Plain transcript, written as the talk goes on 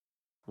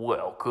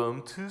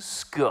Welcome to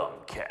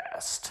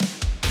Scumcast.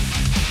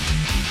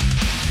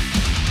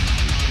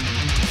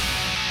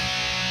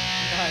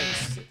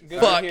 Nice. Good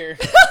Fuck. to hear.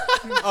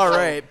 All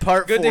right,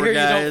 part Good 4, to hear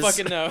guys. you don't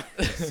fucking know.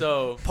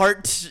 So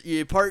Part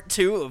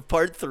 2 of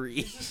part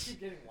 3.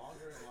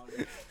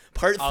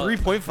 Part I'll-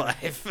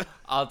 3.5.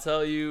 I'll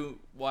tell you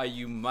why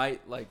you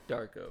might like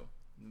Darko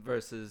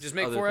versus Just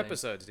make other 4 things.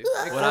 episodes, dude.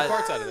 Make What 4 I-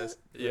 parts out of this.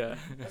 Yeah.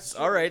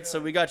 All right, so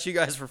we got you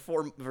guys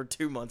for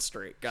 2 months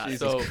straight. Got it.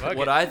 So fuck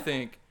what it. I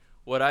think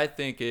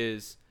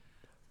is,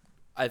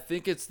 I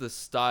think it's the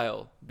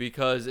style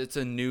because it's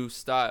a new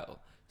style.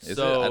 Is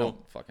so it? I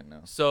don't fucking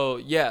know. So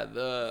yeah,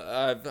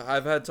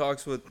 I've had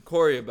talks with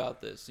Corey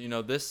about this. You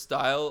know, this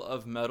style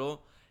of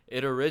metal,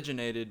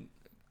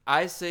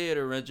 I say it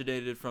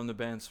originated from the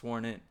band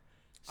Sworn In.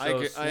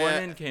 So Sworn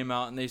In came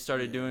out and they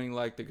started doing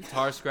like the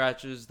guitar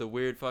scratches, the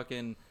weird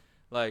fucking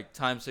like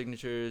time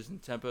signatures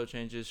and tempo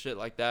changes, shit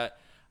like that.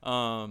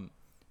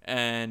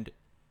 And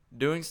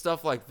doing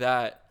stuff like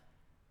that,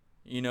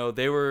 you know,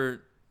 they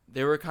were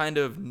kind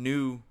of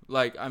new.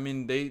 Like, I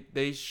mean,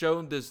 they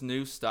showed this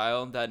new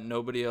style that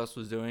nobody else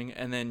was doing.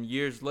 And then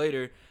years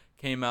later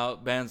came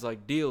out bands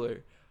like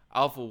Dealer,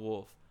 Alpha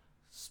Wolf,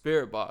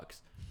 Spirit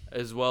Box,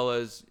 as well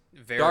as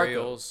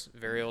Varials,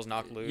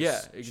 Knock Loose. Yeah,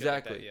 shit like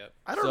exactly. that, yep.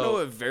 I don't so- know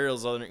if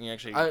Varial's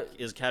actually I-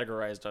 is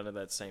categorized under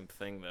that same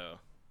thing, though.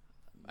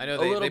 I know A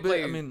they little bit,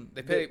 play. I mean,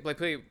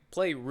 they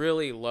play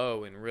really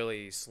low and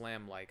really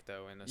slam like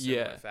though in a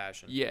similar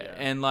fashion. Yeah,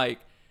 and like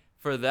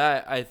for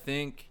that, I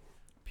think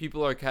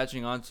people are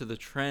catching on to the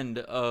trend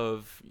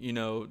of, you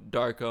know,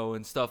 Darko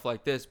and stuff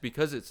like this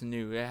because it's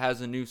new. It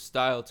has a new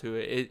style to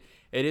it.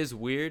 It is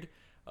weird.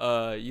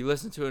 You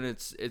listen to it, and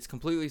it's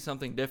completely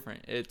something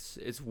different.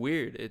 It's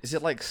weird. Is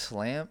it like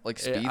slam, like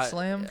speed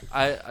slam?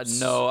 I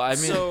no, I mean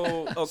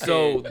So, okay.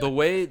 so the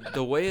way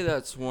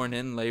that Sworn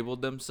In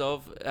labeled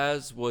themselves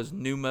as was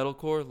new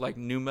metalcore, like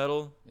new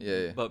metal,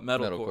 Yeah, but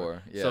metalcore.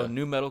 Metalcore, yeah. So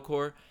new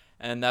metalcore,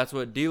 and that's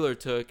what Dealer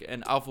took,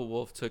 and Alpha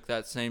Wolf took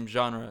that same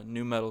genre,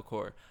 new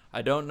metalcore.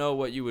 I don't know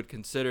what you would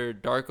consider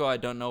Darko. I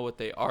don't know what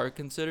they are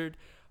considered,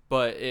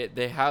 but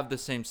they have the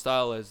same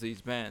style as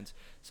these bands.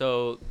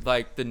 So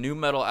like the new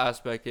metal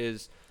aspect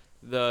is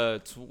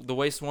the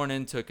way Sworn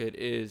In took it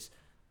is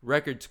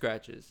record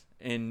scratches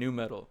in new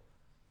metal.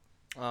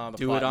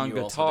 Do it on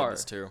guitar.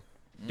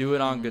 Do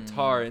it on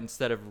guitar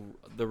instead of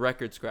the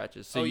record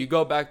scratches. So Oh, you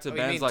go back to you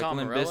bands mean like Tom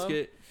Limp Morello?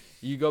 Bizkit.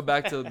 You go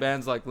back to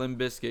bands like Limp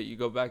Bizkit. You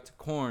go back to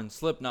Korn,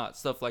 Slipknot,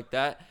 stuff like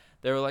that.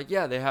 They were like,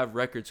 yeah, they have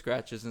record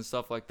scratches and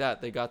stuff like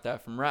that. They got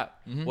that from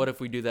rap. What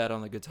if we do that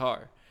on the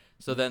guitar?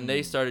 So then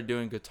they started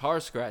doing guitar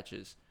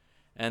scratches.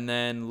 And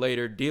then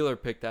later Dealer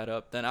picked that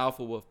up. Then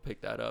Alpha Wolf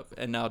picked that up.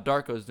 And now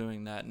Darko's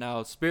doing that.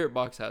 Now Spirit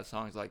Box has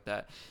songs like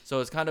that. So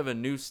it's kind of a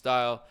new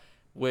style,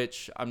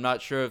 which I'm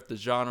not sure if the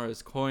genre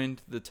has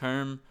coined the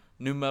term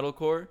new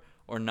metalcore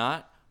or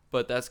not.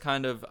 But that's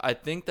kind of, I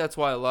think that's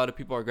why a lot of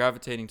people are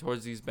gravitating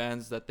towards these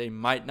bands that they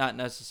might not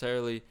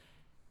necessarily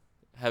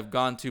have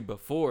gone to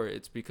before.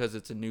 It's because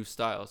it's a new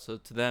style. So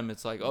to them,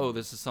 it's like, oh,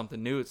 this is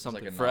something new. It's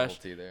something like a fresh.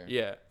 novelty there.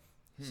 Yeah.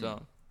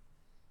 So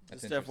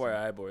That's Just interesting.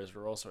 FYI, boys,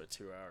 we're also at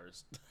 2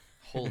 hours.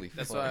 Holy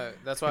That's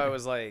fuck. why I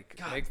was like,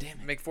 God damn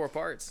it. make 4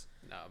 parts.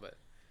 No,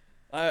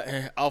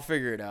 but I'll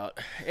figure it out.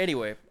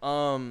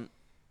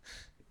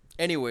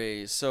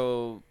 Anyway,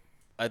 so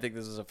I think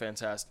this is a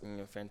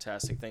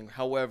fantastic thing.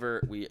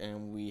 However,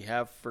 we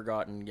have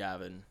forgotten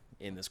Gavin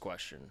in this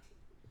question.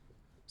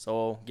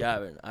 So,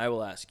 Gavin, I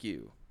will ask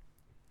you,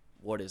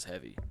 what is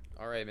heavy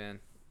all right, man.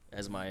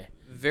 as my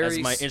Very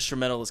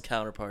instrumentalist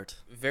counterpart?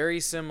 very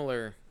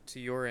similar to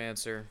your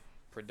answer.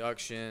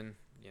 Production,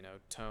 you know,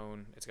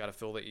 tone. It's got to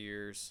fill the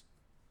ears.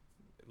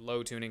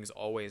 Low tunings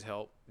always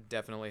help,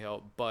 definitely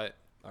help. But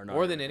Are not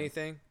more than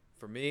everything. anything,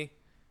 for me,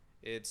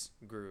 it's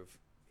groove.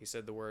 He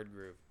said the word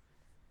groove.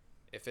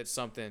 If it's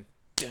something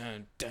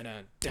dun dun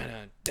dun dun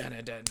dun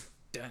dun dun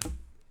dun,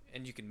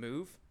 and you can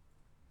move,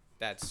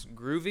 that's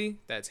groovy.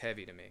 That's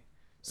heavy to me.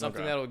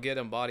 Something Okay. that'll get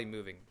a body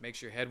moving.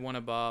 Makes your head want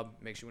to bob.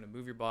 Makes you want to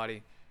move your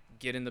body.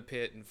 Get in the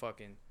pit and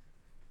fucking,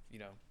 you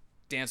know,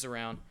 dance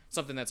around.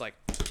 Something that's like,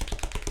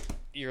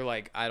 you're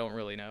like, I don't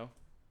really know.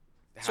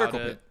 Circle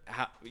pit.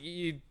 How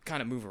you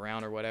kind of move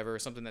around or whatever.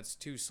 Something that's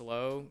too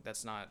slow,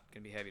 that's not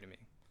gonna be heavy to me.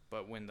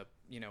 But when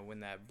when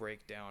that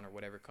breakdown or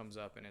whatever comes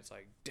up and it's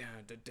like dun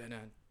dun dun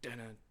dun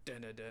dun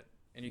dun dun dun,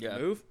 and you Yeah.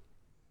 can move,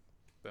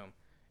 boom.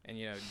 And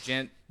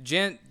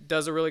Gent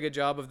does a really good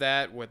job of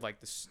that with like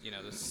this,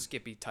 the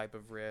skippy type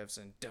of riffs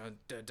and dun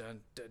dun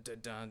dun dun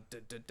dun dun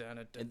dun dun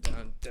dun dun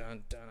dun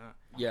dun dun.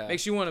 Yeah.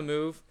 Makes you want to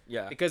move.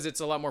 Yeah. Because it's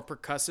a lot more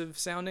percussive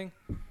sounding.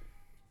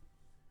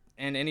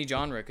 And any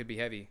genre could be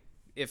heavy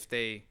if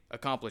they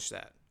accomplish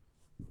that.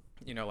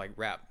 You know, like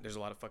rap. There's a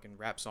lot of fucking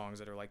rap songs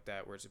that are like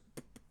that where it's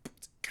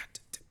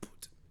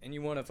and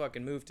you want to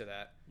fucking move to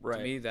that. Right.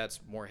 To me, that's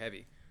more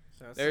heavy.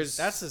 That's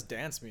just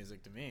dance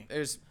music to me.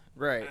 There's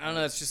Right. I don't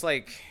know. It's just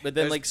like. But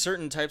then, there's- like,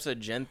 certain types of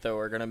gent, though,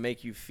 are going to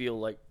make you feel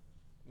like...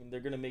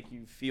 they're going to make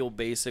you feel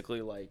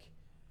basically like...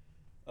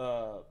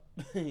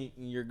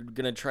 you're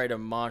gonna try to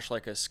mosh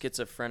like a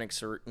schizophrenic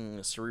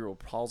cerebral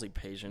palsy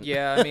patient.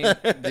 Yeah, I mean,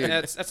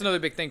 that's another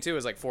big thing too.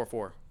 Is like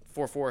 4/4.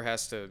 4/4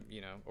 has to,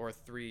 or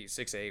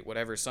 3/6/8,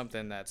 whatever,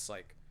 something that's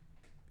like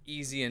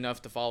easy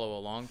enough to follow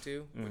along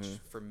to. Which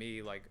for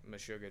me, like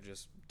Meshuggah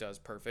just does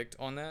perfect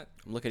on that.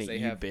 I'm looking at They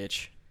you, have-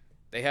 bitch.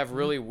 They have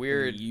really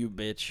weird. You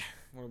bitch.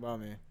 What about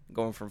me?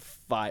 Going from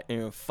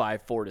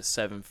 5/4 to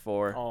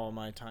 7/4. All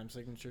my time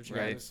signature Right.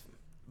 changes.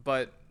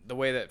 But the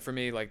way that for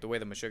me, like the way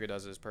that Meshuggah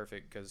does it is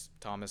perfect because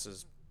Thomas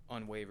is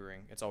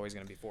unwavering. It's always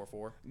gonna be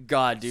 4/4.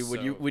 God, dude,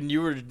 So- when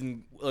you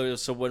were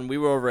so when we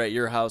were over at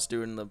your house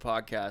doing the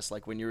podcast,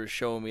 like when you were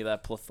showing me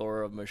that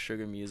plethora of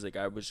Meshuggah music,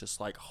 I was just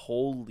like,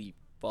 holy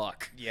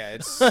fuck. Yeah,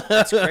 it's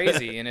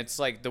crazy, and it's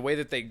like the way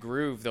that they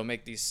groove. They'll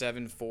make these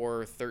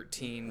 7/4,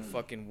 13,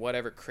 fucking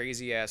whatever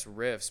crazy ass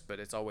riffs, but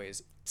it's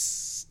always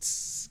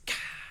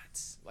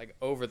like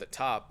over the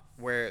top,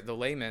 where the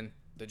layman,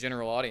 the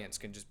general audience,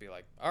 can just be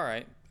like, all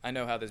right, I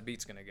know how this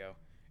beat's gonna go,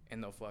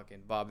 and they'll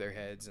fucking bob their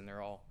heads, and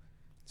they're all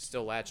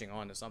still latching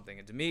on to something.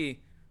 And to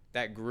me,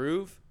 that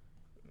groove,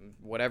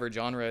 whatever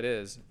genre it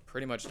is,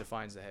 pretty much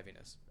defines the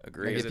heaviness.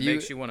 Agreed. Because If it you-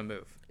 makes you want to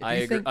move. If I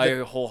you agree. think I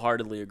that-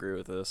 wholeheartedly agree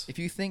with this. If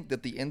you think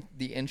that the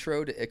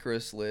intro to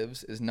Icarus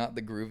Lives is not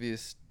the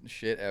grooviest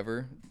shit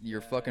ever,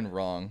 you're fucking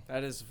wrong.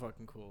 That is a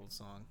fucking cool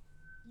song.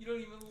 You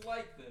don't even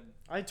like them.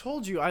 I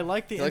told you I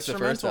like the He likes the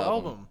first instrumental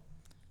album. album.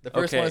 The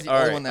first Okay, one is the all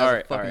only right, one all that right,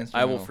 has a fucking all right. I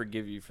instrumental. will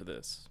forgive you for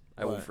this.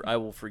 What? I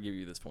will forgive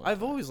you this point.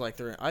 I've always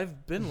liked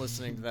I've been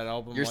listening to that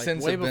album Your like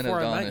sins way have been before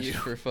I met admonished you.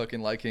 for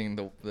fucking liking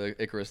the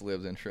Icarus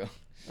Lives intro.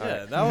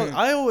 Yeah, that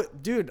was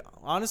dude.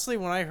 Honestly,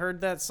 when I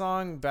heard that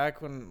song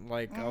back when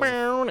like I was,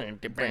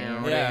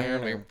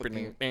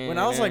 when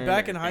I was like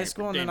back in high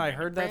school and then I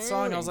heard that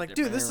song, I was like,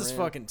 dude, this is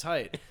fucking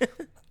tight.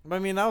 But I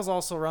mean, that was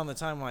also around the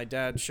time my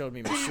dad showed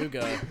me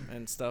Meshuggah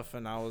and stuff,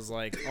 and I was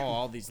like, oh,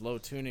 all these low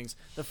tunings.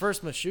 The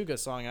first Meshuggah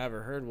song I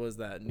ever heard was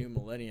that New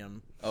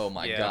Millennium. Oh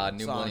my Yeah, god,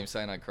 New song. Millennium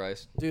Cyanide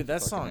Christ. Dude,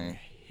 that Fucking song A.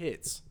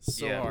 hits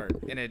so Yeah, hard.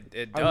 and it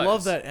does. I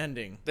love that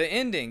ending. The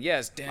ending,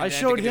 yes. I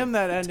showed him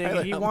that ending,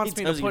 and he wants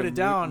me to put it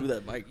down.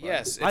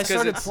 Yes, I it's 'cause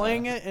started it's-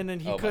 playing it, and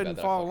then he Oh my couldn't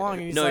God, follow that along, fucking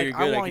and he's No, like, you're I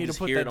good. I want can you to just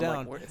put hear that it. I'm down.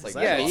 like, what is It's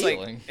like Yeah, it's like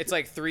whistling. it's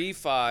like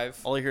 3/5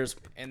 All I hear is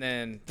and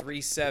then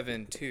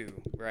 3/7/2,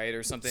 right,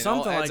 or something.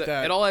 Something it all adds like up,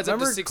 that. It all adds up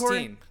Remember, to 16.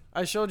 Corey?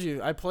 I showed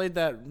you. I played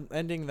that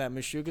ending, that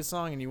Meshuggah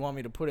song, and you want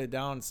me to put it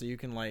down so you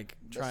can like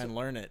try That's and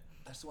learn it.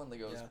 That's the one that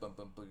goes. Yeah. Bum,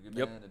 bum, bum,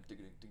 Yep.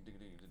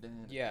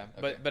 Yeah,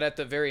 Okay. but at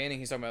the very ending,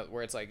 he's talking about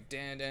where it's like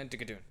dan dan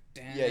digga doon,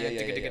 dan Yeah, dan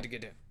yeah, digga yeah, digga yeah.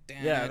 digga doon,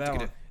 dan Yeah, dan that digga one.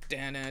 doon,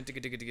 dan dan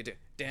digga digga digga doon,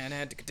 dan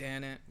dan digga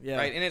dan dan. Yeah.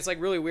 Right, and it's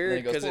like really Then weird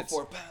it goes because full it's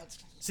 4 pounds.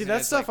 See, and that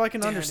it's stuff like, I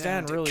can dan,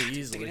 understand dan, really digga,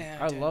 easily.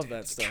 digga, I dan, love dan,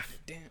 that digga, stuff.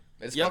 dan.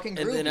 It's Yep, fucking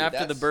and groovy. then after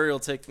the That's- burial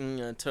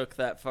took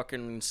that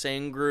fucking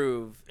same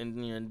groove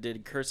and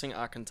did cursing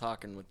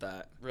Akhenaten with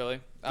that. Really?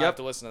 I Yep. have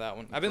to listen to that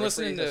one. I've been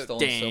listening Periphery has to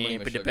stolen so many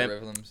Damn, Meshuggah bam.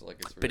 rhythms, like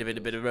it's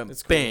ridiculous.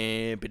 It's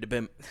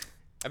cool.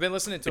 I've been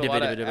listening to a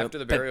lot of After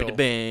the Burial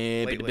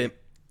lately,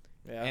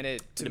 Yeah. and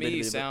it to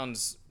me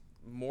sounds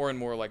more and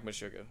more like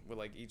Meshuggah with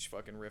like each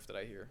fucking riff that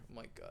I hear. I'm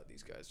like, God,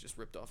 these guys just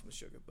ripped off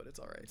Meshuggah, but it's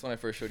all right. It's when I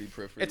first showed you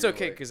Periphery. It's you were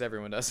okay like- because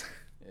everyone does.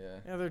 Yeah.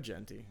 Yeah, they're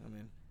genty. I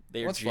mean,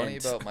 They're What's funny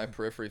gents. about my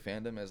Periphery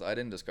fandom is I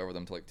didn't discover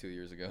them till like 2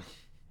 years ago.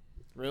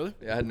 really?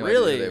 Yeah, I had no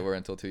Really? idea who they were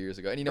until 2 years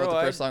ago. And you know Bro, what the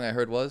I- first song I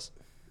heard was?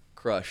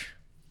 Crush.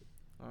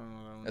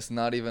 Um, It's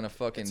not even a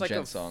fucking It's like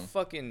gent a song.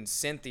 fucking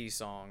synthy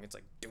song. It's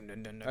like.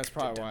 That's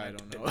probably why I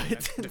don't know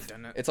it.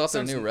 It's off their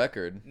Sounds new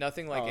record.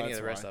 Nothing like Oh, any of that's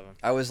the rest why. of them.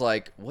 I was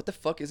like, what the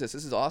fuck is this?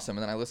 This is awesome.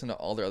 And then I listened to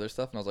all their other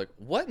stuff and I was like,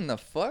 what in the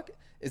fuck?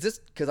 Is this?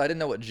 Because I didn't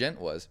know what gent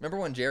was. Remember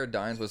when Jared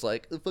Dines was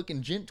like,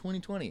 fucking gent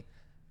 2020?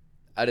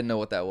 I didn't know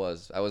what that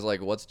was. I was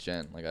like, what's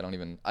gent? Like, I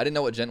didn't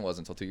know what gent was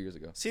until 2 years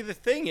ago. See, the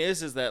thing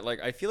is that like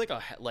I feel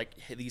like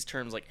these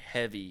terms like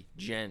heavy,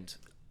 gent,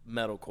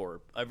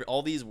 metalcore,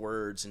 all these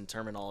words and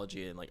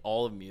terminology and like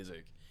all of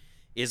music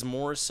is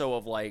more so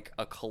of like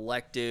a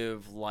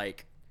collective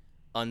like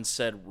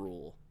unsaid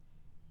rule.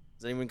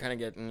 Does anyone kind of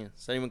get?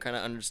 Does anyone kind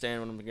of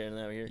understand what I'm getting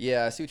at here?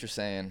 Yeah, I see what you're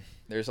saying.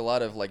 There's a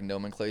lot of like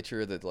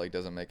nomenclature that like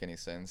doesn't make any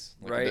sense.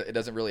 Like, Right. It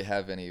doesn't really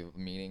have any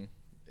meaning.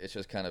 It's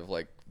just kind of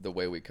like the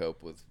way we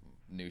cope with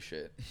new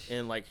shit.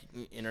 And like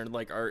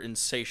our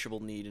insatiable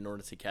need in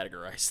order to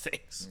categorize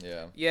things.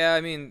 Yeah. Yeah,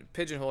 I mean,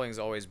 pigeonholing's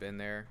always been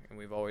there, and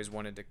we've always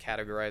wanted to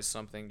categorize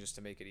something just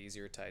to make it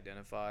easier to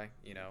identify.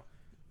 You know,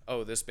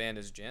 oh, this band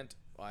is gent.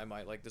 Well, I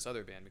might like this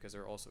other band because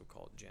they're also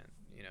called gent.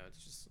 You know,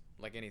 it's just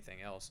like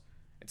anything else.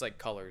 It's like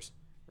colors,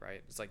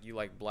 right? It's like you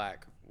like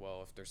black.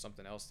 Well, if there's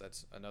something else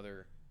that's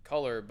another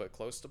color but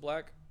close to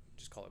black,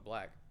 just call it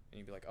black. And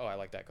you'd be like, oh, I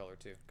like that color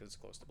too because it's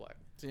close to black.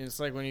 See, it's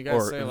like when you guys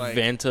Or say like,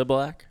 Vanta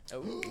Black.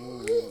 Oh,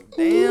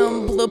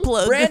 Damn, the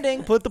plug.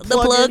 Branding. Put the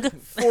plug. In.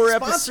 4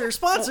 episodes.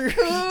 sponsor.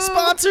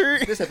 Sponsor.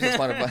 This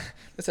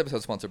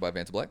episode's sponsored by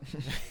Vanta Black.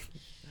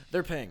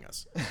 They're paying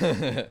us.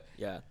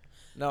 Yeah.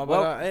 No,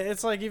 Well- but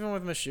it's like even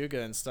with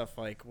Meshuggah and stuff,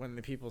 like when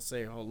the people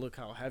say, "Oh, look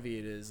how heavy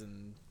it is,"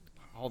 and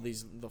all the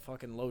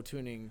fucking low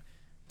tuning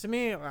To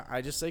me,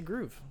 I just say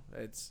groove.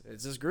 It's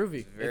just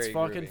groovy. Very It's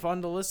fucking groovy.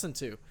 fun to listen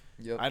to.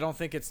 Yep. I don't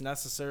think it's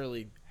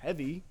necessarily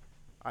heavy.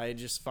 I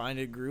just find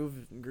it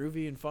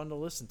groovy and fun to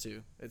listen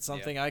to. It's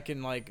something I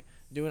can like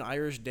do an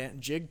Irish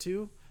jig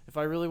to if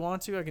I really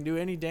want to. I can do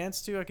any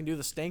dance to. I can do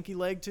the stanky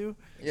leg to.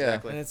 Yeah.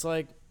 Exactly. And it's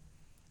like,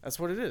 that's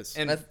what it is.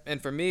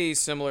 And for me,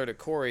 similar to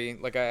Corey,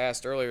 like I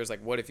asked earlier, is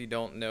like, what if you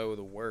don't know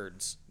the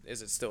words?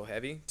 Is it still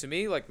heavy? To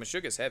me, like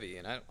Meshuggah's heavy,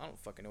 and I don't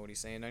fucking know what he's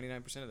saying 99%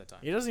 of the time.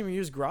 He doesn't even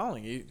use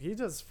growling. He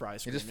does fry He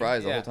screaming. just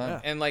fries the whole time.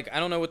 Yeah. And like I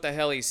don't know what the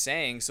hell he's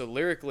saying, so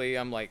lyrically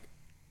I'm like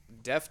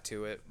deaf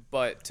to it.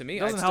 But to me,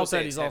 It doesn't I'd still help say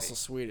that it's he's heavy. also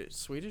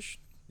Swedish.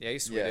 Yeah,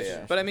 he's Yeah, Swedish.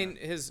 yeah. But I mean,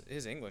 his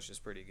English is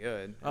pretty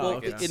good. Oh, Well,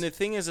 okay. and the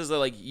thing is that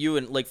like you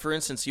and like for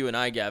instance you and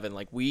I, Gavin,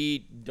 like we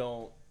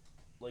don't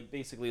like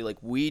basically like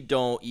we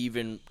don't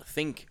even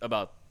think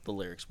about the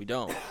lyrics. We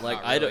don't like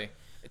Not I don't really.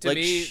 To like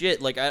me-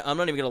 shit. Like I'm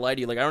not even gonna lie to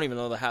you. Like I don't even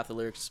know the half the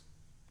lyrics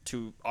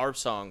to our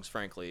songs,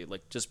 frankly.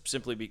 Like just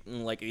simply be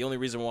like the only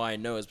reason why I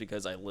know is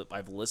because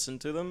I've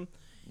listened to them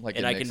Like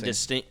and in I can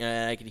mixing.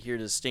 I can hear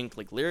distinct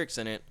like lyrics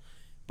in it.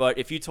 But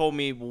if you told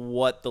me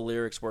what the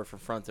lyrics were from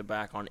front to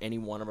back on any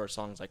one of our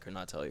songs, I could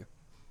not tell you.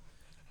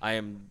 I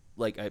am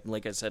like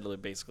I said,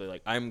 basically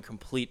like I'm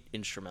complete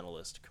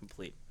instrumentalist,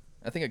 complete.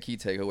 I think a key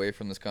takeaway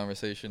from this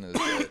conversation is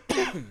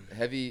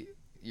that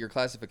your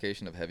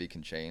classification of heavy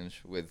can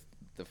change with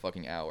the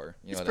fucking hour.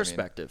 You know It's what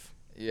perspective.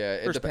 I mean? Yeah,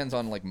 it depends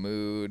on like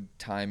mood,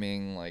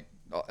 timing, like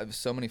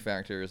so many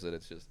factors that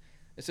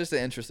it's just an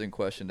interesting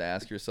question to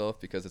ask yourself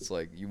because it's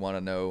like you want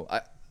to know.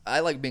 I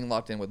like being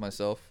locked in with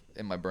myself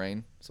in my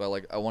brain, so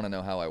I want to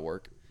know how I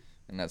work,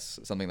 and that's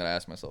something that I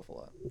ask myself a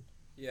lot.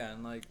 Yeah,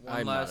 and like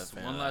I'm not a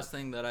fan one of last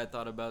thing that I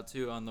thought about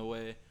too on the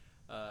way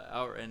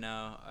out right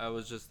now. I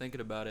was just thinking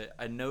about it.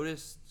 I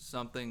noticed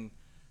something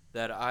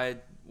that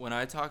when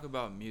I talk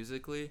about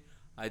musically,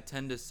 I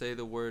tend to say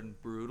the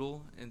word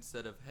brutal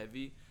instead of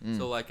heavy.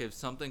 So like if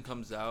something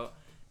comes out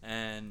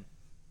and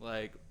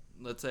like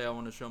let's say I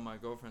want to show my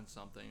girlfriend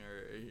something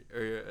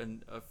or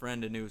a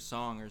friend a new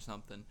song or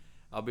something,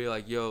 I'll be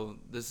like, yo,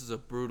 this is a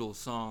brutal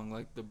song.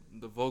 Like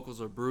the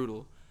vocals are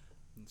brutal.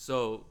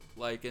 So,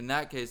 like, in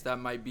that case, that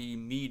might be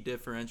me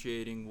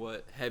differentiating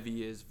what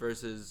heavy is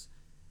versus,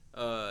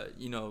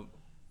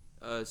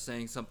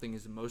 saying something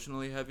is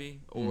emotionally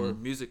heavy or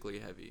musically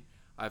heavy.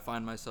 I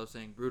find myself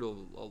saying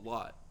brutal a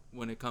lot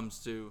when it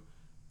comes to,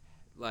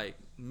 like,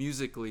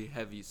 musically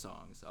heavy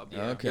songs. I'll be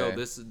like, yo, Okay.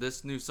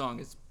 this new song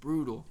is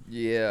brutal.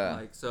 Yeah.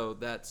 Like, so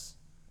that's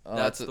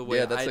Oh, the way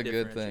that's I a good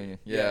differentiate.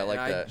 thing. Yeah, I like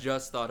and that. I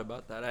just thought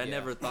about that. I Yeah.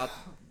 never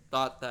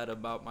thought that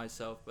about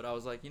myself, but I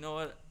was like, you know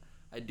what?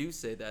 I do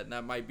say that, and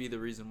that might be the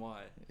reason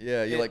why.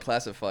 Yeah, you like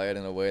classify it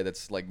in a way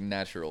that's like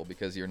natural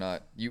because you're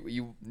not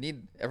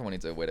everyone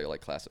needs a way to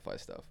like classify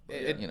stuff. But,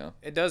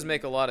 It does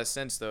make a lot of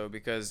sense though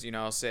because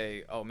I'll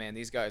say, oh man,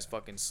 these guys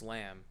fucking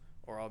slam,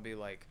 or I'll be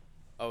like,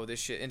 oh this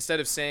shit. Instead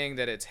of saying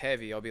that it's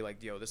heavy, I'll be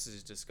like, yo, this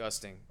is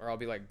disgusting, or I'll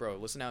be like, bro,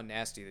 listen how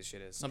nasty this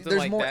shit is. Something there's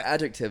like more that.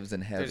 adjectives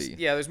than heavy.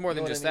 There's more You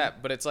than know what just I mean?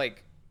 that, but it's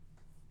like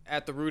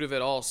at the root of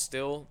it all,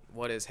 still,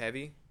 what is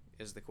heavy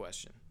is the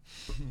question.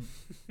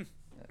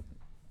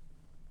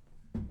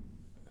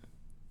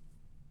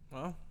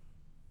 Well,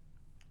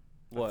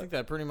 I What? think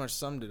that pretty much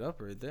summed it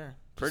up right there.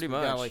 Pretty We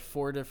much. got like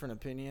 4 different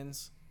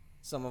opinions.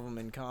 Some of them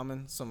in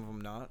common, some of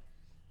them not.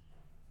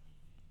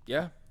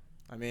 Yeah.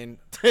 I mean,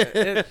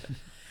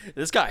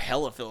 This got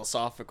hella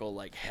philosophical,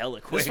 like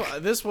hella quick.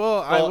 this will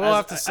I will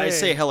have to say. I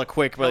say hella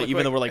quick, but Hella even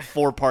quick. though we're like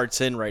 4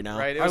 parts in right now.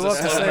 Right? It I was will a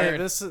have to slow say burn.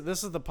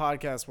 this is the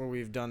podcast where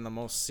we've done the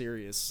most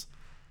serious.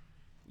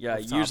 Yeah,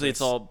 Of usually it's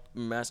topics. all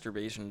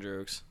masturbation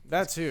jokes.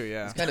 That too,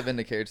 yeah, This kind of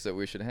indicates that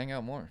we should hang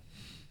out more.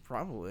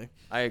 probably.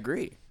 I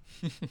agree.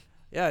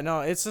 Yeah, no,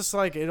 it's just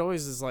like it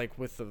always is like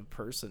with the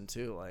person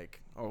too.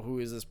 Like, oh, who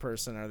is this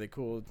person? Are they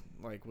cool?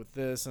 Like with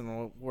this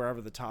and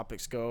wherever the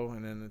topics go,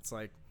 and then it's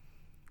like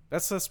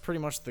that's pretty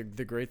much the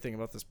great thing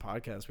about this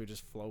podcast. We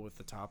just flow with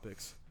the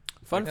topics.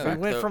 Fun Yeah. We fact,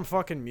 went though- from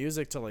fucking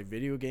music to like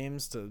video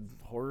games to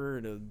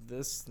horror to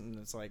this, and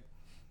it's like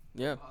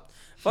yeah.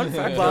 Fun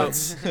fact,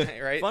 though.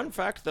 right? Fun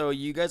fact, though,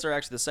 you guys are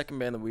actually the second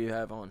band that we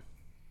have on.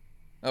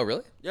 Oh,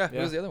 really? Yeah. Who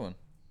was the other one?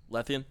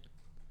 Lethian.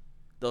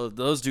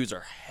 Those dudes are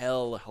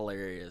hell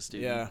hilarious,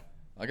 dude. yeah.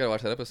 I gotta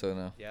watch that episode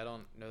now. Yeah, I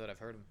don't know that I've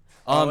heard him.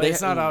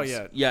 It's not out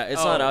yet. Yeah,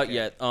 it's Oh, not out okay.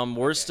 yet.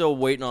 We're still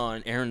waiting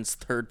on Aaron's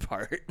third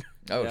part.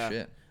 Oh Yeah.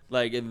 shit.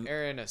 like,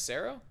 Aaron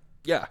Acero?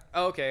 yeah,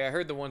 Oh, okay, I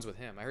heard the ones with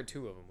him. I heard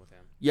 2 of them with him.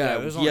 Yeah, yeah.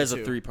 there's He only has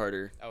a 2.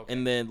 3-parter, Okay.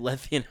 and then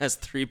Lethian has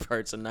 3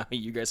 parts, and now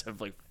you guys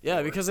have like. Yeah,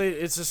 4. because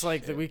it's just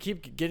like that we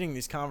keep getting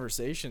these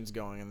conversations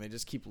going, and they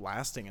just keep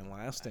lasting and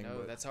lasting. No,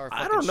 but- that's how our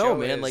I fucking don't know, show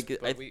man, is, like,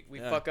 but I- we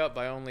yeah. fuck up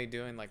by only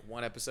doing like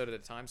 1 episode at a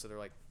time, so they're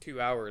like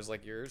 2 hours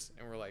like yours,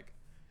 and we're like,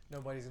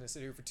 nobody's gonna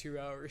sit here for 2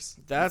 hours.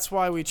 That's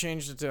why we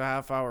changed it to a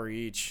half hour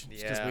each.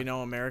 Because Yeah. we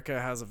know America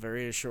has a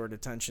very short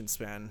attention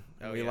span.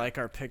 And Oh, we yeah. like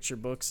our picture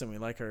books and we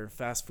like our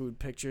fast food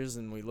pictures,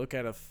 and we look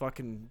at a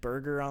fucking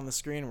burger on the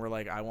screen and we're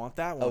like, I want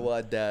that one.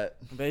 want that.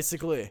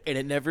 Basically. And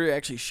it never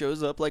actually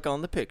shows up like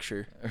on the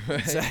picture.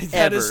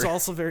 That is Ever.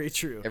 also very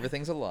true.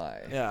 Everything's a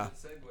lie. Yeah.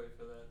 Segue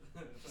for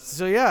that.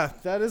 So yeah,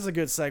 that is a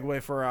good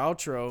segue for our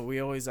outro. We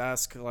always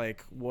ask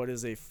like, what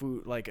is a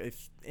food like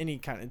if any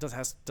kind? It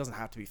doesn't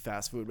have to be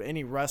fast food, but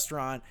any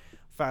restaurant,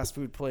 fast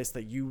food place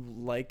that you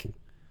like,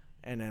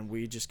 and then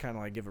we just kind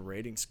of like give a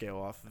rating scale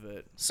off of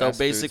it. So Fast food's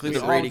basically, We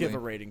the all rating. give a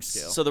rating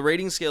scale. So the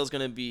rating scale is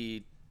going to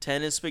be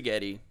 10 is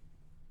spaghetti,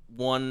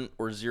 1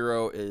 or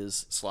 0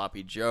 is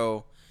sloppy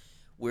Joe.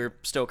 We're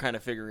still kind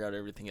of figuring out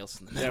everything else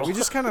in the yeah, middle. we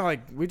just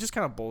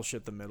kind of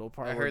bullshit the middle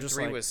part. I We're heard just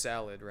 3 like, was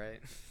salad, right?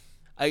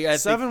 I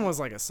 7 think, was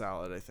like a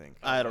salad, I think.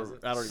 I don't even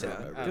Yeah,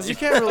 remember. because you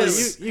can't really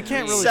you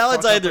can't really.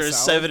 Salad's fuck up either a a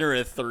salad. 7 or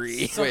a 3.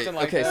 Wait, Something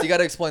like okay, that. so you got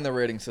to explain the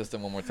rating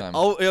system one more time.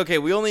 Oh, okay.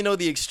 We only know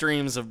the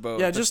extremes of both.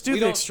 Yeah, but just do we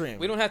the don't, extreme.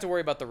 We don't have to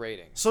worry about the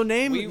rating. So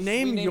name we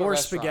name name a your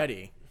restaurant.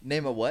 spaghetti.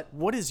 Name a what?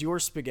 What is your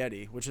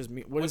spaghetti? Which is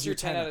me. What What's is your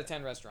 10 out of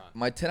 10 restaurant?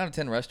 My 10 out of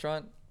 10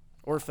 restaurant?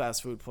 or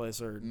fast food place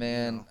or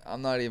Man, you know.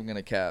 I'm not even going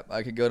to cap.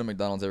 I could go to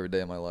McDonald's every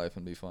day of my life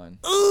and be fine.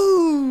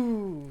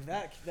 Ooh,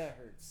 that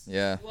hurts.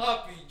 Yeah.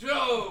 Sloppy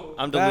Joe.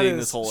 I'm That deleting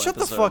is- this whole shut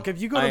the episode. fuck up.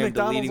 You go to I am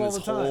McDonald's deleting all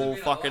this the time. whole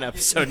fucking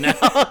episode now.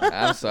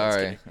 I'm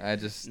sorry. I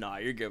just Nah,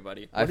 you're good,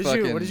 buddy. I What did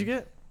fucking you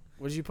get?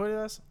 What did you put it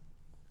as?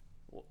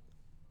 Did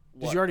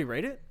What? you already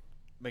rate it?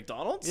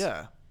 McDonald's?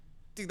 Yeah.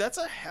 Dude, that's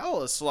a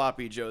hell of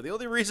sloppy Joe. The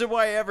only reason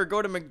why I ever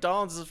go to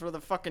McDonald's is for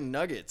the fucking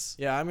nuggets.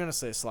 Yeah, I'm gonna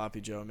say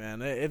Sloppy Joe, man.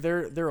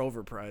 They're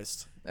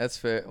overpriced. That's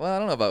fair. Well, I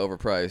don't know about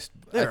overpriced.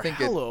 They're I think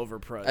hella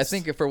overpriced. I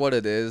think for what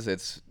it is,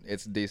 it's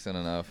decent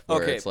enough.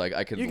 Where Okay. It's like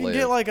I could you can live.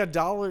 get like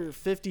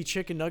 $1.50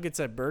 chicken nuggets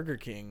at Burger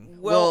King.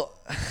 well,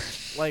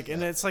 Like,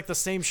 and it's like the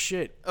same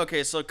shit.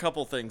 Okay, so a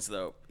couple things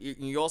though.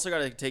 You also got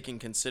to take in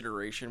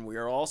consideration we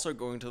are also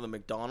going to the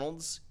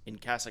McDonald's in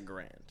Casa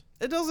Grande.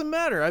 It doesn't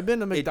matter. I've been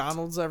to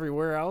McDonald's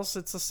everywhere else.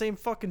 It's the same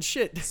fucking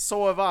shit.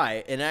 So have I,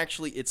 and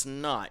actually, it's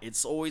not.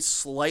 It's always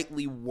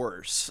slightly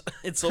worse.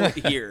 It's over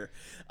here.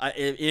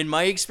 In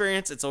my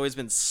experience, it's always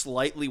been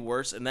slightly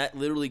worse, and that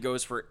literally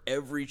goes for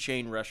every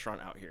chain restaurant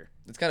out here.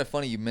 it's kind of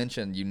funny you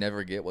mentioned you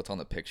never get what's on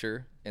the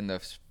picture in the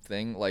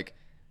thing. Like,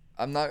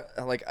 I'm not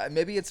like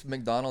maybe it's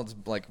McDonald's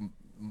like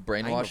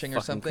brainwashing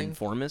or something.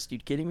 Conformist? You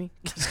kidding me?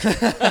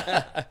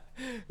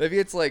 Maybe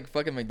it's like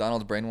fucking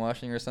McDonald's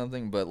brainwashing or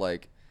something. But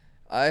like,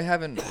 I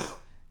haven't.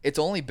 It's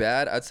only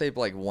bad. I'd say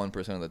like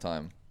 1% of the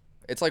time.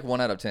 It's like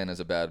 1 out of 10 is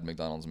a bad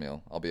McDonald's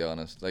meal. I'll be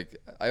honest. Like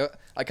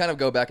I kind of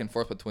go back and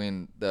forth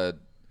between the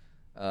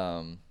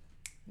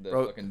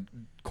fucking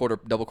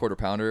double quarter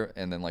pounder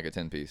and then like a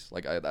 10 piece.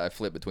 Like I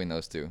flip between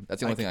those two.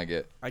 That's the only thing I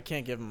get. I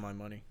can't give them my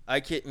money. I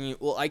can't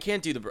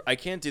do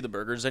the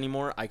burgers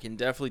anymore. I can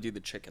definitely do the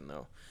chicken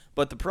though.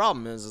 But the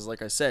problem is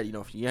like I said, you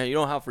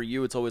know how for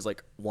you it's always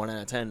like 1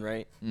 out of 10,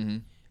 right? Mm-hmm.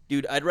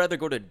 Dude, I'd rather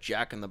go to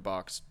Jack in the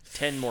Box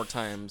 10 more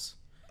times.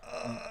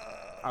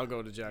 I'll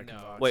go to Jack in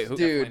the Box. Wait, who?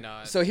 Dude, Definitely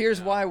not. so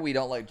here's why we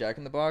don't like Jack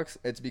in the Box.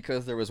 It's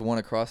because there was one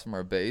across from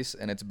our base,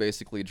 and it's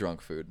basically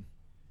drunk food.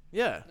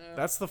 Yeah,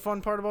 that's the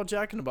fun part about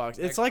Jack in the Box.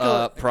 It's like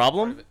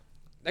Problem?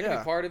 That could Yeah.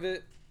 be part of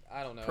it.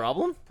 I don't know.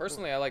 Problem?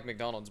 Personally, I like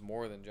McDonald's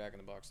more than Jack in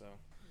the Box, though.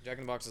 Jack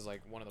in the Box is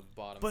like one of the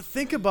bottom. But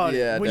think about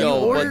Yeah, it. When no,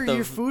 you but order the-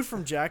 your food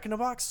from Jack in the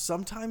Box,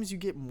 sometimes you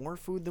get more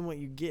food than what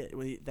you get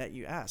that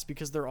you ask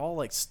because they're all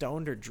like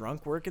stoned or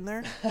drunk working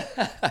there.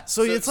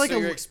 So, it's like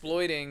you're a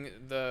exploiting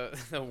the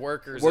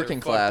workers. Working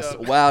that are fucked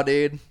class. up. Wow,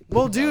 dude.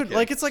 well, dude, Okay.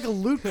 like it's like a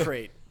loot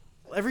crate.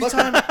 Every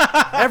time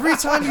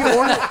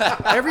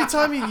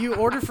you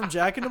order from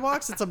Jack in the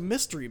Box, it's a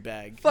mystery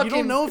bag. You Fucking-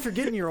 don't know if you're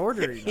getting your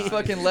order or not.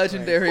 Fucking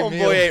legendary Oh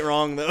meal. boy, ain't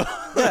wrong though.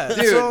 Yeah,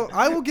 Dude. so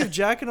I will give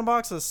Jack in the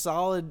Box a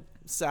solid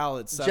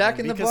salad 7 Jack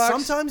in the because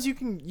Box- sometimes you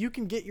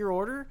can get your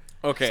order.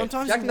 Okay.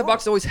 Sometimes Jack you in the won't.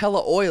 Box is always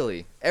hella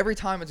oily. Every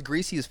time it's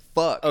greasy as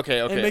fuck. Okay.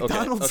 And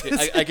McDonald's Okay.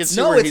 is- I can see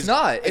No, where it's he's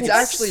not. It's It's-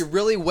 actually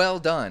really well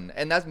done,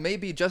 and that may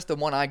be just the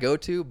one I go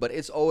to, but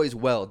it's always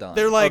well done.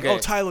 They're like, Okay. oh,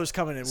 Tyler's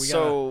coming in. We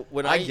So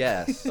when I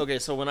guess. Okay,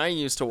 so when I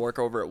used to work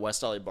over at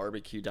West Valley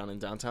Barbecue down in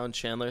downtown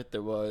Chandler,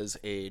 there was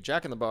a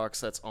Jack in the Box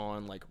that's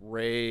on like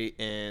Ray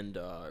and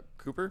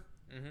Cooper,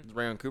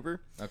 Ray and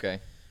Cooper,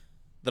 Okay.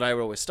 that I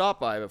would always stop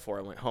by before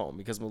I went home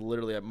because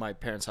literally at my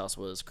parents' house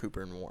was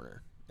Cooper and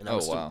Warner. And I Oh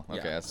was still- wow. yeah.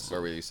 Okay, that's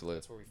where we used to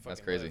live. where we That's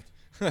fucking crazy.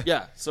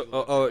 Yeah. So lived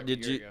oh, like a did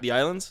year you ago. the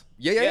islands?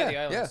 Yeah, Yeah, yeah, the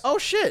yeah. islands. Oh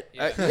shit!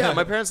 Yeah. Yeah,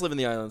 my parents live in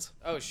the islands.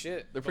 Oh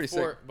shit! They're pretty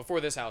Before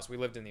this house, we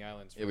lived in the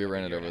islands. Yeah, we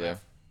rented over there.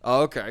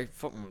 Oh, okay.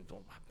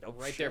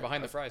 Right there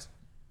behind the fries.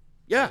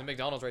 Yeah. There's a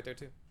McDonald's right there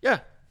too. Yeah.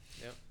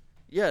 Yep.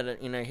 Yeah,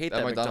 and I hate That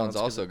that McDonald's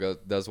 'cause also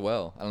does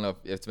well. I don't know if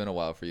it's been a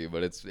while for you,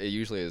 but it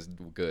usually is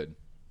good.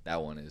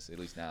 That one is, at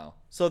least now.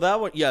 So that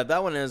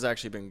one has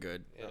actually been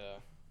good. It,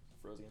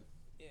 Frozen.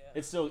 Yeah.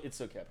 It's still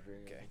captured.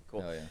 Okay.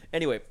 Cool. Hell yeah.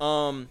 Anyway,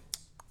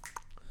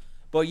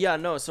 but yeah,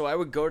 no. So I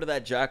would go to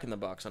that Jack in the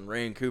Box on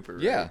Ray and Cooper.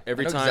 right? Yeah,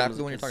 every I know time. exactly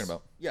the one you're talking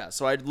about. Yeah,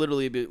 so I'd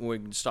literally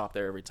would stop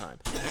there every time,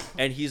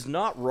 and he's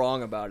not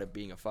wrong about it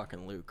being a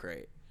fucking loot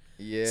crate.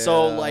 Yeah.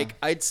 So like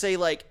I'd say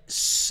like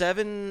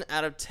 7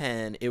 out of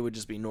 10, it would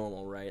just be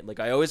normal, right? Like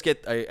I always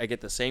get I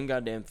get the same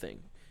goddamn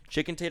thing: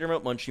 chicken tater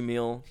melt munchie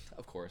meal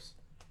Of course.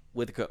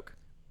 with a Coke.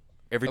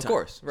 Every Of time.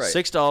 course, right.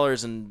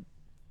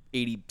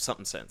 $6.80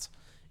 something cents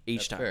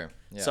each That's time. fair,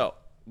 yeah. So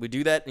we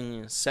do that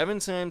in 7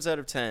 times out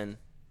of 10.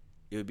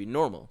 it would be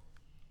normal.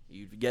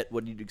 You'd get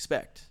what you'd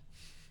expect.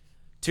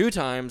 2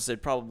 times,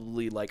 they'd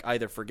probably like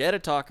either forget a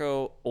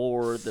taco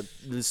or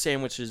the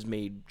sandwich is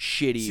made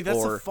shitty. See, that's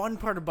or the fun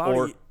part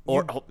about it.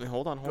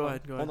 Hold on. Go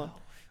ahead.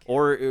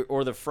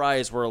 Or the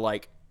fries were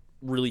like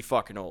really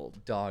fucking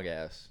old. Dog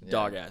ass. Yeah.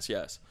 Dog ass,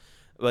 yes.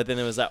 But then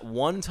there was that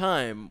one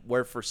time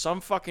where for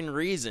some fucking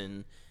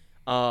reason,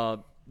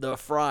 the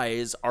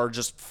fries are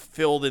just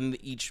filled in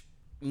each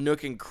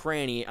nook and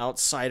cranny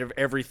outside of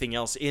everything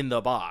else in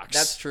the box.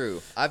 That's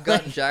true. I've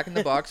gotten Jack in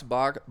the Box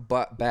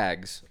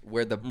bags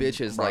where the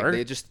bitches like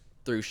they just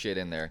threw shit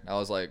in there. I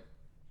was like,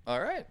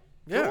 all right,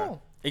 Yeah.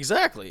 cool.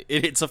 Exactly.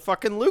 It's a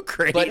fucking loot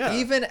crate. But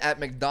even at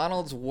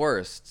McDonald's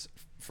worst,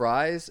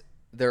 fries,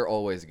 they're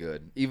always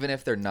good, even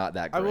if they're not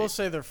that I great. will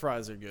say their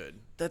fries are good.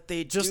 that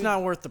they Just do-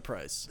 not worth the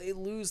price. They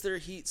lose their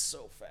heat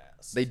so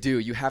fast. They do.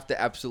 You have to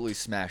absolutely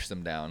smash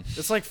them down.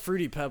 It's like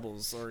Fruity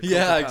Pebbles or Cocoa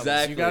Yeah, Pebbles.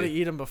 exactly. You got to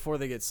eat them before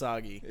they get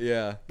soggy.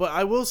 Yeah. But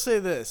I will say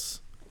this.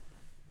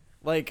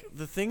 Like,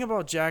 the thing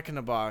about Jack in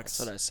the Box.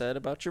 That's what I said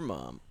about your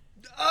mom.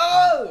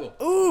 Oh!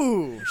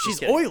 Ooh, she's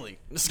kidding. oily.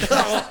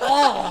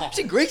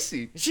 She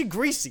greasy. She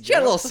greasy. She had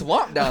a girl. little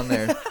swamp down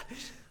there.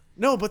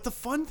 No, but the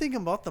fun thing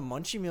about the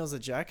munchie meals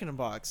at Jack in the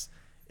Box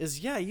is,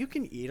 yeah, you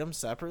can eat them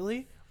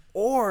separately,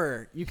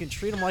 or you can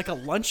treat them like a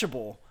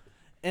Lunchable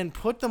and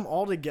put them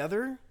all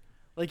together.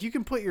 Like, you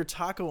can put your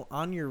taco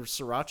on your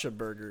sriracha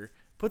burger,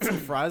 put some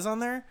fries on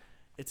there.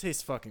 It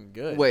tastes fucking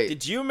good. Wait,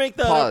 Did you make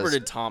that Pause. up or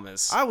did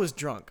Thomas? I was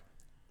drunk.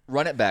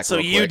 run it back. So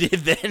real you quick. did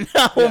then?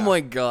 Oh my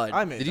god.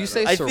 I made. Did you that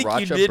say up. I think you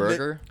sriracha did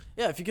burger?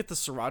 Yeah, if you get the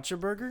sriracha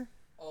burger,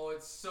 Oh,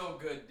 it's so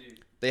good, dude.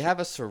 They have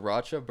a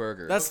sriracha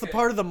burger. that's the Okay,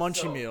 part of the munchie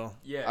so- meal.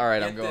 Yeah. All right,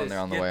 get I'm going there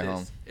on the get way this.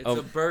 home. It's Oh.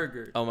 a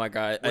burger Oh my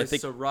god. I with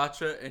think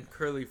sriracha and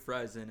curly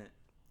fries in it.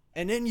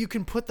 And then you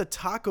can put the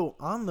taco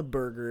on the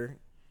burger,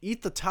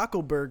 eat the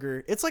taco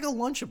burger. It's like a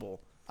Lunchable.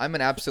 I'm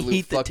an absolute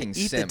Eat the fucking eat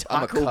the simp.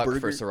 I'm a taco cuck burger.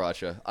 for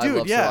sriracha. I Dude,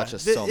 love yeah. sriracha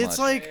so It's much.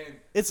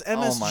 like, it's Oh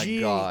my MSG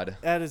God.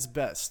 at its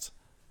best.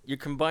 you're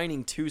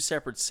combining 2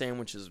 separate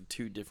sandwiches of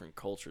 2 different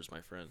cultures,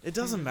 my friend. It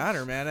doesn't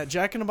matter, man. At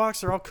Jack in the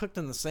Box, they're all cooked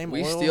in the same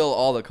we oil. steal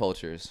all the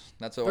cultures.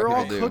 That's what They're we're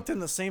all gonna do. cooked in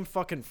the same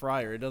fucking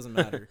fryer. It doesn't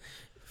matter.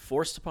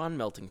 Forced upon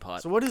melting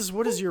pot. So what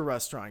is your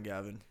restaurant,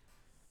 Gavin?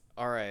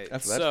 All right.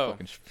 That's so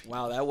fucking.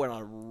 Wow, that went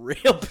on a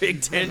real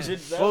big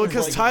tangent. That Well, was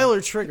because like-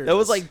 Tyler triggered. that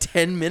was us. like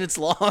 10 minutes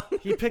long.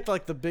 he picked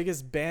like the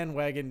biggest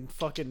bandwagon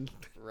fucking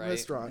Right.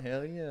 restaurant.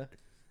 Hell yeah. I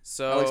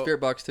so like Spirit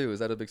Box too. Is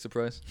that a big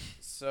surprise?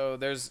 so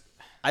there's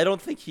I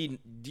don't think he.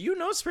 Do you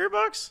know Spirit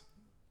Box?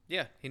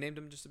 yeah, he named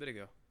him just a bit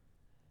ago.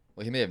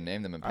 Well, he may have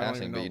named them in I don't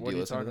passing, even but know you what do are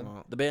you listen to talking them.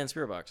 about. The band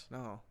Spirit Box.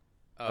 No,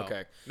 Oh,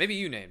 Okay. Maybe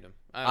you named him.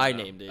 I don't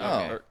know. named it.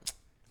 Oh. Or-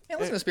 Yeah,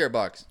 listen to Spirit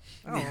Box.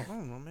 I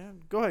don't know,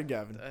 man. Go ahead,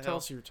 Gavin. The Tell hell?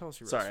 us your Sorry.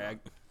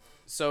 restaurant.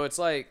 So it's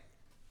like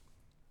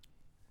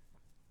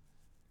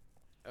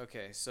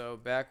okay, so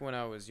back when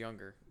I was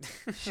younger.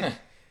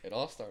 It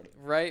all started.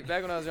 Right,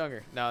 back when I was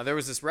younger. Now there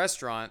was this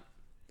restaurant.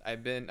 I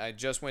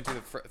just went to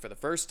for the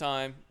first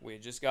time. We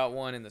had just got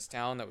one in this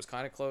town that was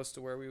kind of close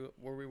to where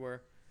we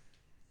were,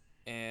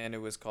 and it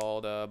was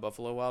called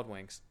Buffalo Wild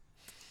Wings.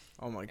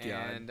 Oh my god.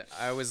 And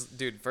I was,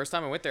 dude, first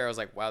time I went there, I was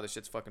like, wow, this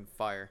shit's fucking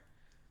fire.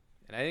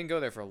 And I didn't go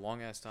there for a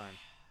long ass time,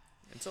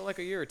 until like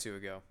a year or two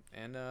ago,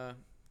 and I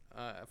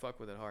fuck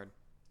with it hard.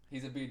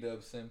 He's a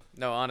B-dub simp.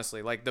 No,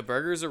 honestly, like the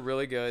burgers are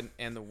really good,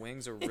 and the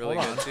wings are really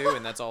good too,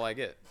 and that's all I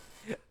get.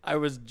 I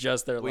was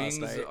just there Wings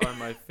last night. are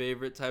my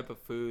favorite type of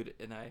food,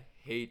 and I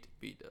hate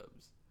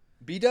B-dubs.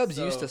 B-dubs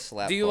used So, to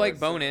slap. Do you hard. like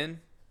bone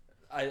in?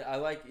 I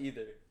like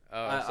either.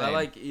 Oh, I same.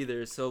 like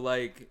either. So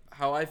like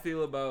how I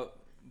feel about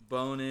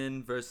bone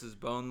in versus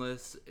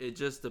boneless, it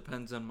just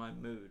depends on my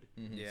mood.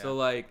 Yeah. So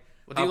like,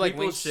 Well, do how you like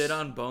people wings- shit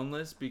on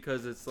boneless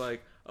because it's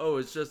like, oh,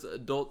 it's just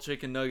adult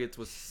chicken nuggets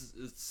with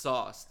it's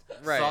sauced,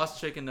 Right. sauced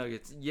chicken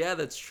nuggets. Yeah,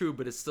 that's true,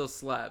 but it still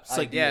slaps. It's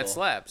like, yeah, it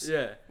slaps.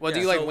 Yeah. Well, do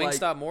Yeah, you like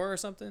so, Wingstop more or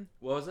something?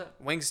 What was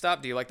that?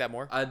 Wingstop, do you like that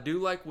more? I do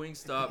like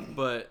Wingstop,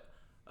 but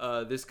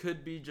this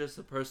could be just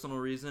a personal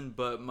reason.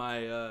 But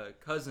my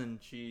cousin,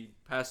 she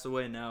passed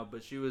away now,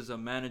 but she was a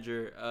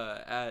manager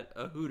at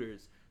a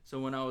Hooters. So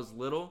when I was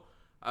little,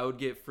 I would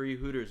get free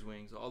Hooters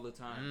wings all the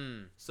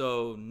time.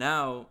 So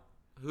now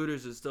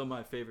Hooters is still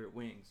my favorite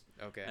wings.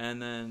 Okay.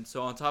 And then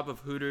so on top of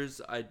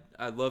Hooters, I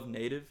love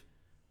Native.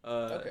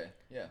 Okay.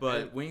 Yeah.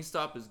 But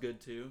Wingstop is good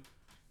too.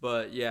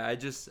 But yeah,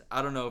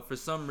 I don't know. For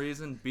some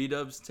reason,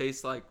 B-dubs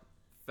taste like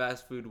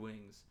fast food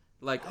wings.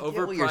 Like I get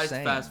what you're overpriced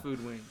saying. fast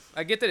food wings.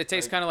 I get that it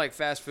tastes kind of like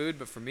fast food,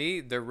 but for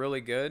me, they're really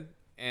good.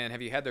 And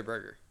have you had their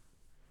burger?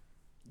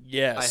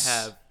 Yes. I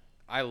have.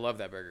 I love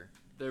that burger.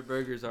 Their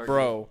burgers are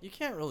Bro. You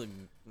can't really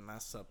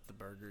mess up the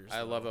burgers.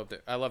 I love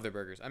their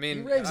burgers. I He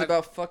mean, raves I-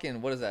 about fucking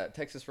what is that?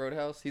 Texas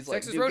Roadhouse. He's like,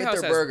 Texas dude, Roadhouse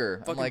get their has burger.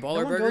 I'm fucking like, baller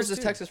no one burgers goes to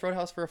too. Texas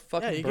Roadhouse for a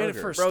fucking Yeah, you burger. get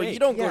it for Bro, steak. you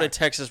don't go Yeah. to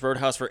Texas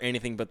Roadhouse for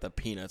anything but the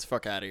peanuts.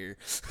 Fuck out of here.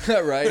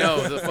 right? No,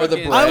 the or the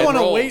fucking- bread. I want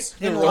to rolls. wait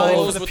The in line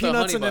rolls for the with the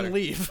peanuts and honey then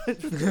leave.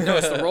 no,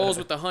 it's the rolls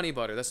with the honey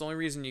butter. That's the only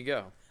reason you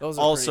go. Those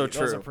are Also pretty,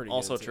 those are true. pretty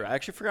Also good, true. too. I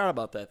actually forgot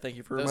about that. Thank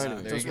you for Those, reminding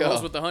me. There those you go.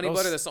 rolls with the honey Those-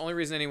 butter. That's the only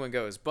reason anyone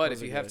goes. But those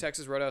if are you have good.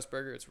 Texas Roadhouse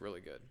burger, it's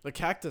really good. The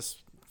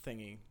cactus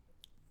thingy.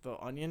 the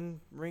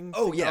onion ring.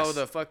 Oh thing? yes. Oh,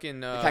 the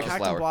fucking cactus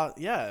Cactus flower.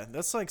 Yeah,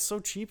 that's like so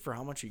cheap for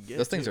how much you get.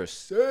 Those things too. are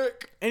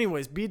sick.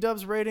 Anyways,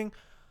 B-dubs rating.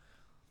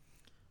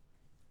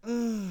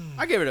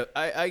 I gave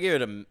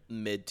it a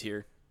mid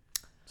tier.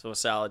 So a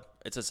salad.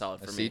 It's a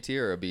salad A for C me.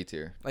 tier or a B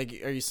tier?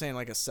 Like, are you saying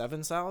like a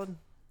 7 salad?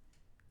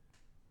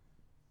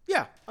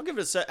 Yeah, I'll give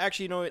it a set.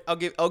 Actually, you know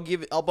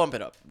what? I'll bump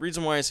it up.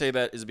 Reason why I say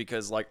that is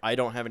because like I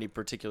don't have any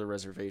particular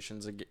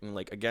reservations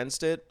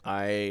against it.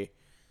 I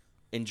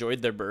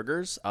enjoyed their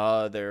burgers,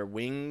 their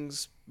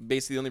wings.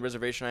 Basically, the only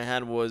reservation I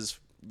had was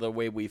the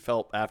way we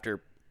felt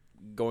after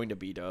going to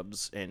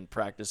B-dubs and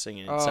practicing,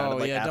 and it sounded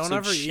like don't absolute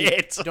ever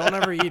shit. don't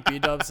ever eat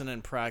B-dubs and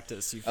then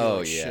practice. You feel Oh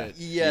like yeah. shit.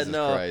 Yeah, Jesus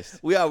no. Christ.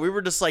 We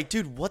were just like,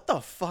 dude, what the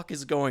fuck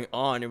is going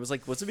on? It was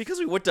like, was it because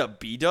we went to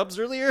B-dubs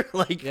earlier?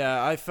 Like,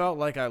 Yeah, I felt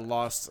like I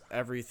lost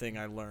everything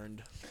I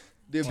learned.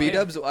 Dude,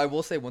 B-dubs, I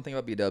will say one thing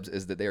about B-dubs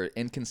is that they are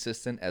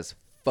inconsistent as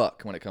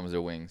fuck when it comes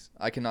to wings.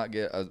 I cannot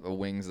get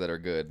wings that are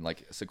good,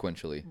 like,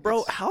 sequentially.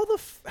 bro,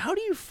 It's- how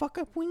do you fuck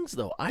up wings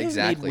though? I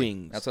exactly. made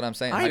wings. That's what I'm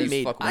saying. I How do you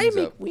made fuck I wings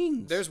make up?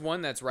 wings. There's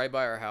one that's right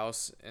by our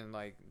house, and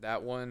like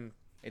that one,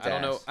 It's I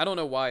don't know. ass. I don't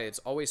know why it's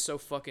always so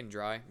fucking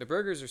dry. The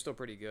burgers are still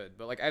pretty good,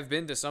 but like I've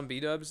been to some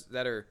B-dubs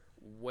that are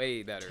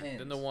way better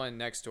than the Tens. one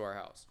next to our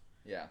house.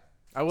 Yeah.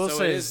 I will So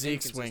say it is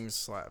Zeke's inconsistent. wings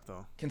slap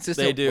though.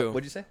 Consistent. They do.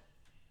 What'd you say?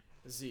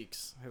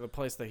 Zeke's, the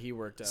place that he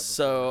worked at.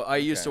 So I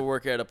used to Okay.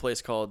 work at a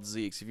place called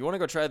Zeke's. If you want to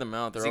go try them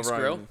out, they're Zeke's over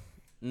Grill? on.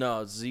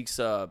 No, Zeke's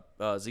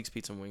Zeke's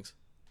Pizza and Wings.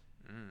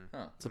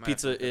 Huh. It's a I might have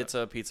to look it It's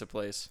a pizza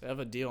place. They have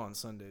a deal on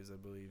Sundays, I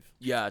believe.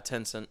 Yeah,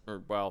 10 cent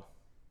or well,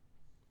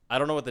 I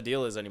don't know what the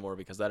deal is anymore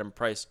because that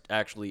price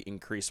actually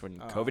increased when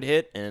COVID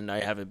hit, and I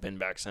haven't been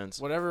back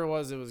since. Whatever it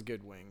was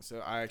good wings. So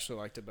I actually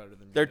liked it better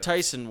than. They're B-dubs.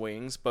 Tyson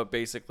wings, but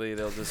basically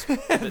they'll just.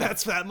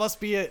 That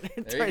must be it.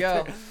 There you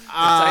go.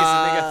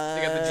 Tyson,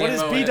 they got the What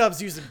is GMO in it.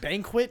 B-dubs using?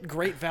 Banquet,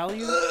 great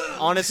value.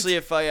 Honestly,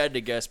 if I had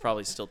to guess,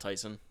 probably still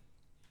Tyson.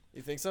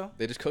 You think so?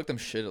 They just cook them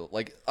shit.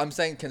 Like, I'm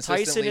saying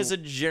consistently. Tyson is a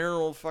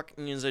general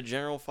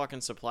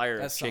fucking supplier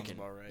That of sounds chicken.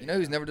 about right. You know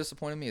who's never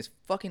disappointed me is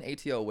fucking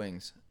ATL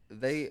wings.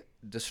 They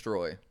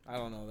destroy. I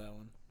don't know that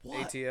one.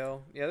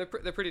 ATL. Yeah,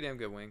 they're pretty damn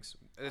good wings.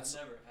 It's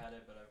never had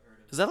it, but I've heard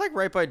of it. Is that like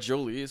right by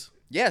Jolie's?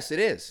 Yes, it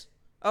is.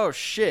 Oh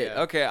shit!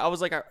 Yeah. Okay, I was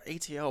like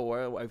ATL.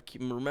 Where I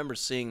remember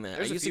seeing that.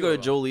 There's I a used to few go to of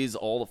 'em. Jolie's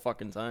all the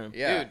fucking time.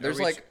 Yeah. dude. there's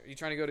are like. you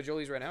trying to go to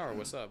Jolie's right now or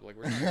what's up? Like,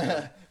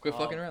 we're Quit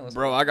fucking around. Let's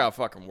Bro, I got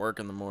fucking work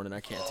in the morning. I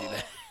can't do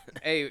that.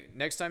 hey,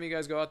 next time you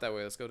guys go out that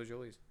way, let's go to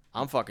Jolie's.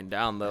 I'm fucking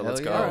down though. Hell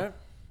Let's yeah. go. All right.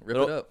 rip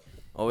It'll- it up.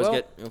 Always Well-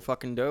 get a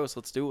fucking dose.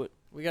 Let's do it.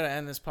 We gotta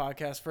end this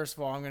podcast. First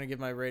of all, I'm gonna give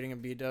my rating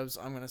of B-dubs.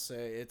 I'm gonna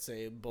say it's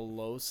a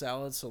below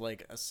salad, so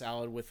like a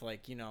salad with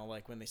like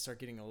like when they start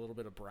getting a little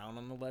bit of brown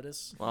on the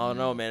lettuce. Well, I don't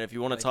know, man. If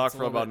you want to Like, talk it's a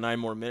for little about bit- 9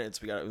 more minutes,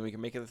 we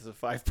can make it as a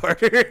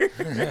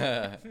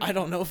 5-parter. I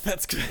don't know if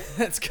that's good.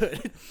 That's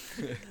good,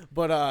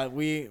 but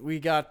we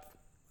got.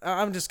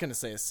 I'm just gonna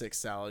say a 6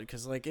 salad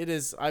because like it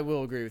is. I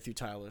will agree with you,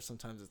 Tyler.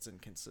 Sometimes it's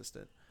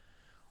inconsistent.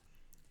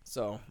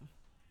 So,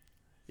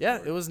 yeah,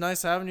 it was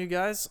nice having you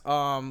guys.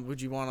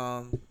 Would you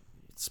want to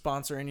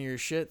sponsor any of your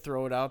shit?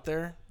 Throw it out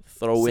there.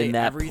 Throw Say in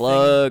that everything.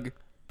 plug.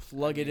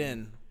 Plug it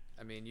in.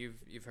 I mean,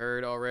 you've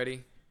heard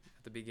already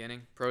at the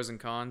beginning. Pros and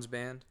cons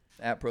band.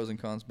 At Pros and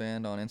Cons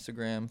Band on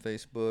Instagram,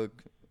 Facebook.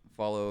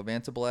 Follow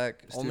Vanta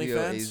Black Studio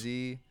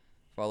OnlyFans? AZ.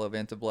 Follow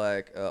Vanta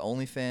Black Okay.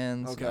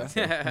 OnlyFans.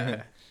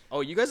 no,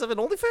 Oh, you guys have an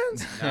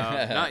OnlyFans?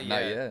 not yet.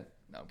 Not yet.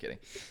 No, I'm kidding.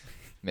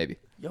 Maybe.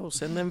 Yo,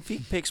 send them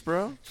feet pics,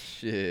 bro.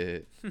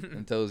 Shit.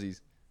 And toesies.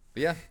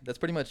 But yeah, that's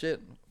pretty much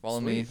it. Follow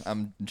me.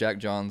 I'm Jack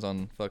Johns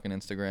on fucking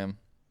Instagram.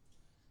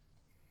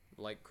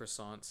 Like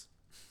croissants.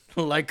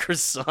 Like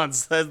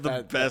croissants. That's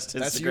the best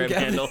that's you, Instagram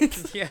Gavin? handle.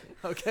 Yeah.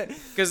 Okay.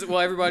 Because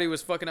everybody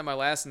was fucking up my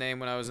last name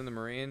when I was in the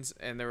Marines,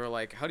 and they were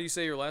like, "How do you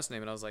say your last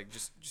name?" And I was like,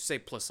 "Just say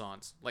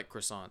plaisance, like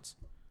croissants."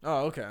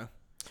 Oh, okay.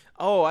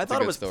 Oh, I a thought it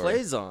good was story.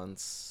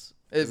 plaisance.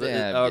 Is it-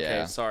 yeah, okay,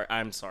 yeah. sorry.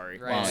 I'm sorry.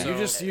 Right. Wow, So you it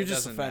just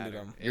doesn't offended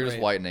matter. him. You're just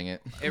Right. whitening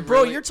it. It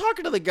Bro, really- you're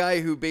talking to the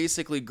guy who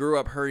basically grew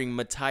up hurting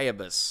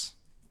Matthias.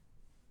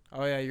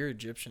 Oh yeah, you're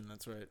Egyptian.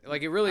 That's right.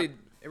 like it really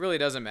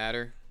doesn't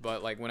matter.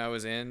 But like when I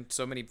was in,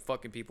 so many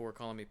fucking people were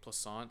calling me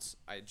plaisance.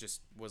 I just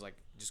was like,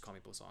 just call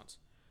me plaisance.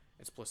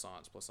 It's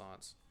plaisance,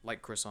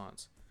 like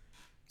croissants.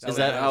 Is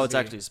that how it's be.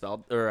 actually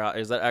spelled? Or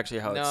is that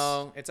actually how it's...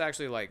 No, it's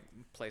actually like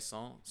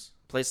plaisance.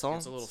 Plaisance?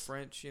 It's a little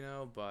French,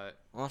 but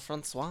En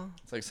Francois?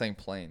 It's like saying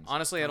planes.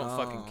 honestly, I don't Oh.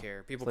 fucking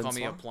care. People call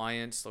me Francois?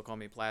 appliance. They'll call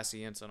me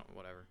placience.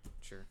 Whatever.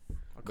 Sure.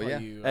 I'll But call yeah.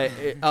 you.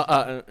 Hey,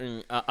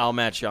 I'll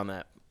match you on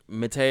that.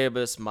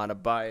 Matthias,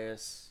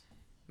 Matabias.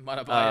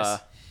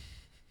 Matabias.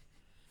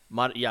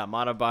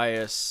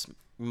 Matabias.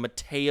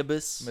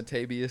 Matabias.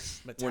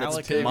 Matabius. When it's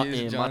Metallica.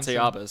 Matabias Johnson.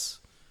 Matabias.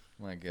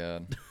 My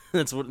God.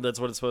 That's what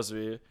it's supposed to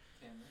be.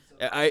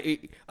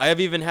 I have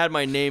even had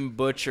my name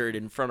butchered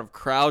in front of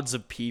crowds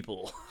of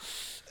people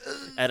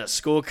at a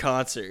school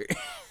concert.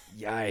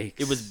 Yikes.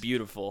 It was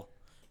beautiful.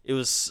 It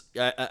was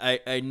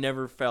I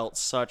never felt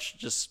such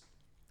just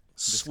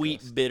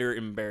sweet bitter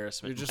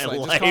embarrassment. You're just in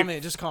my like,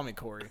 life. just call me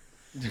Corey.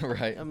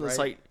 Right. I'm just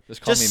right? like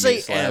Just call me say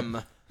Meat Slab.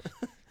 M.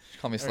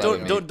 Call me Slightly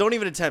Meat. Don't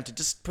even attempt it.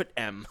 Just put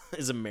M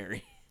as a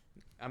Mary.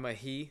 I'm a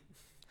he.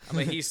 I'm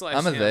a he slash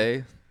I'm a him. they.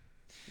 I'm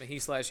a he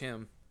slash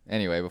him.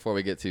 Anyway, before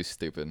we get too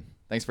stupid,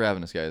 thanks for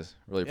having us, guys.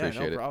 Really Yeah,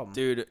 appreciate no it. problem.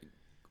 Dude,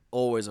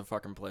 always a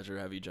fucking pleasure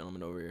to have you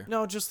gentlemen over here.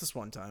 No, just this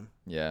one time.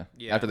 Yeah.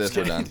 Yeah. After this,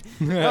 we're done.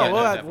 No, Yeah,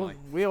 well, definitely.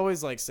 we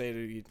always like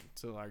say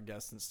to our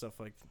guests and stuff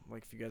like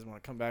if you guys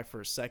want to come back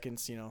for a second,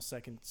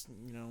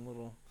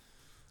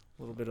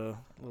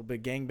 little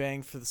bit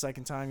gangbang for the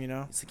second time,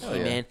 It's like, Oh, hey,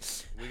 yeah. man,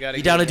 We gotta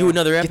you get, down to do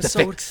another Get the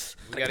episode? fix.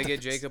 We gotta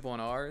get Jacob on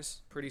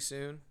ours pretty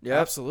soon. Yeah.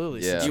 Absolutely.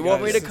 Yeah. Since Do you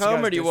want me to guys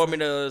come or do you want me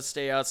different- to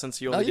stay out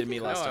since you No, only you did me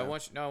can last I time?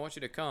 want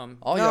you to come.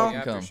 All No. y'all The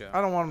can come. after show.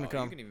 I don't want him to Oh,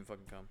 come. You can even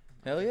fucking come.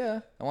 Hell yeah.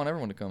 I want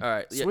everyone to come. All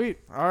right. yeah. Sweet.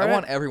 All I right.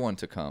 want everyone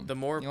to come. The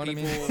more You know what I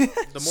people, mean?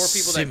 the more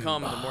people that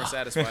come, the more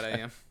satisfied I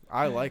am.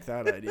 I like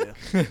that idea.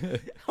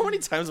 How many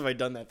times have I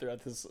done that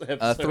throughout this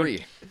episode?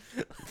 3.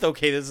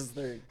 Okay, this is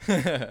third.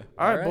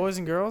 All right, boys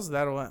and girls,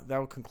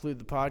 that'll conclude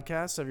the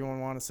podcast. Everyone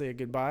want to say a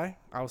goodbye?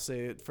 I'll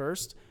say it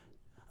first.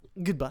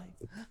 Goodbye.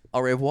 Au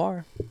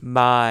revoir.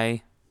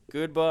 Bye.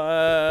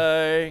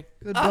 Goodbye.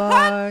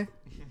 Goodbye.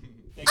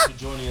 Thanks for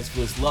joining us for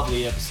this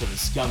lovely episode of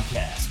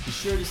Scumcast. Be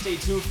sure to stay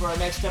tuned for our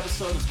next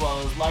episode as well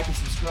as like and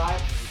subscribe.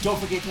 Don't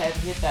forget to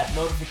hit that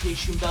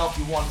notification bell if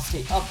you want to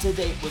stay up to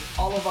date with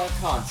all of our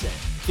content.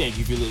 Thank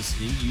you for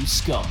listening, you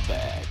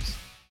scumbags.